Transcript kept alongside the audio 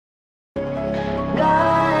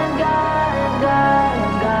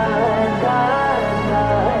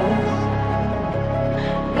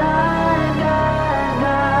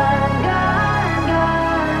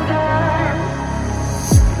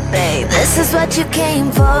is what you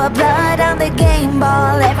came for. Blood on the game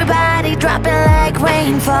ball, everybody dropping like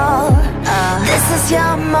rainfall. This is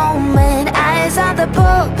your moment, eyes on the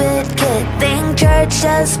pulpit. Kid, think church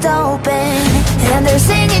just opened, and they're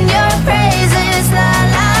singing your praises, la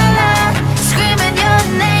la la, screaming your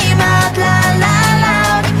name out, la la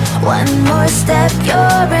loud. One more step,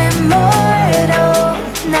 you're immortal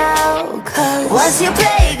now. 'Cause once you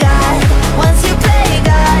play God, once you play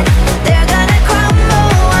God, they're gonna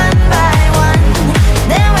crumble one by one.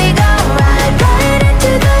 Then we go right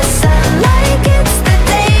into the sun, like it's the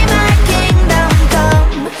day my kingdom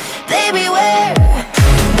come. They beware.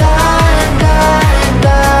 God, God,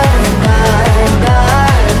 God, God,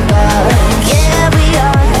 God, God. Yeah, we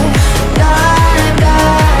are. God,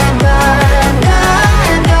 God, God,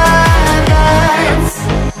 God, God, God.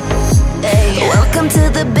 Hey. Welcome to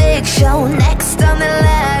the big show. Next on the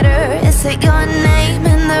ladder, is it your name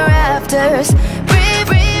in the rafters? Brief,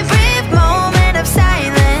 brief, brief moment of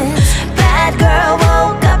silence. Bad girl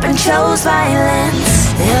woke up and chose violence,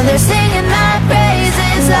 and they're singing my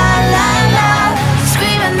praises, la la la,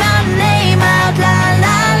 screaming my name out, la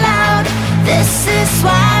la loud. This is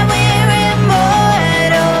why we're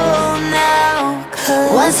immortal now. 'Cause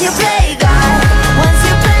once you play